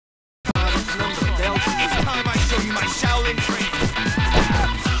my Shaolin training.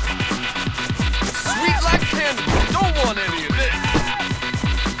 Sweet like candy. Don't want any of this.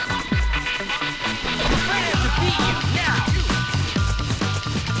 Ready to beat you now.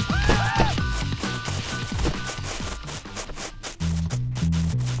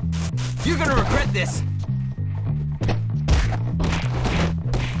 You're gonna regret this.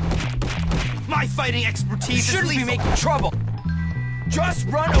 My fighting expertise shouldn't be making trouble. Just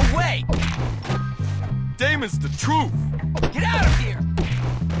run away. Damon's the truth. Get out of here.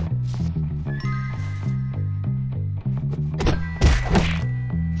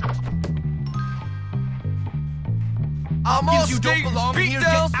 I'm all You don't belong beat here,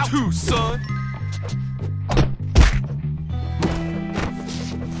 down get out. too, son.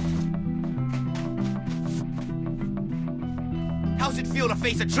 How's it feel to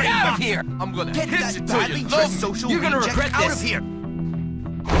face a train? Get out of box? here! I'm gonna Get hit that you till badly you dressed love me. social You're gonna reject regret out this. of here.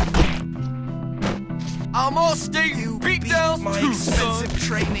 I'm all state beat down my too, son. expensive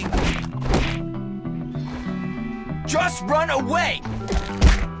training. Just run away.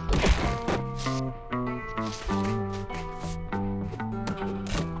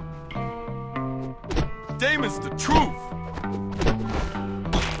 Damon's the truth.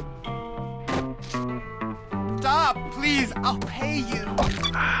 Stop, please. I'll pay you.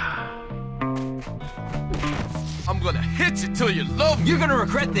 I'm gonna hit you till you love me. You're gonna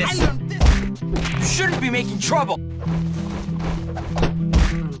regret this. You shouldn't be making trouble.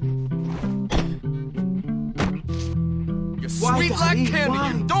 You're sweet like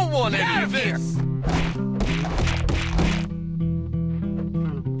candy. You don't want Get any out of of here. this.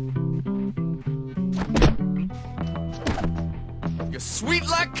 You're sweet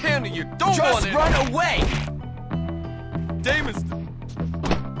like candy. You don't want Just it. run away. Damon's the...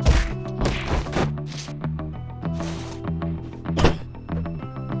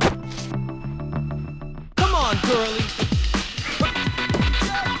 Come on, girlie.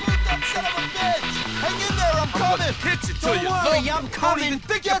 Hang in there, I'm I'm gonna hit you till Don't you worry, love me. I'm coming. Don't even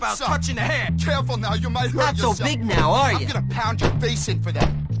think Get about some. touching the hair. Careful now, you might hurt Not yourself. so big now, are I'm you? gonna pound your face in for that.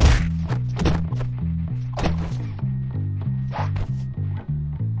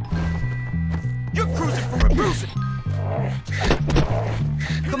 You're cruising for a bruising.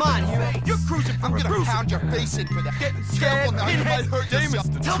 Come on, hero. You're cruising for I'm a gonna bruising. pound your face in for that. Getting Careful scared. now, you might Pinhead. hurt Damon's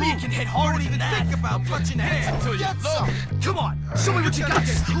yourself. the Tell me you truth. can hit harder Don't even than that. think about touching the hair until you Get love some. me. Come on, show me what you got.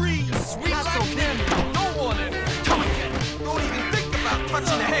 Scream. Sweet Not like so candy. Don't want it. Come on, kid. Don't even think about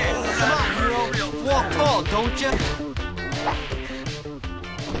touching the hair. Come on, hero. Walk tall, don't you?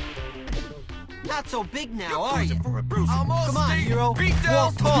 Not so big now, You're are you? cruising for a bruising. I'm all Come on, state hero. beat down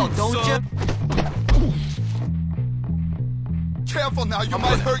Walk tall, too, don't son. Careful now, you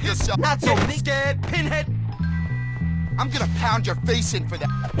might hurt yourself. Not so Getting big. scared, Pinhead. I'm gonna pound your face in for that.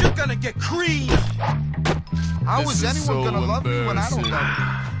 You're gonna get creamed. How This is is anyone so gonna love me when I don't embarrassing.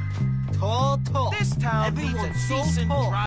 love you? Tall. This town Everyone's needs a so decent tall.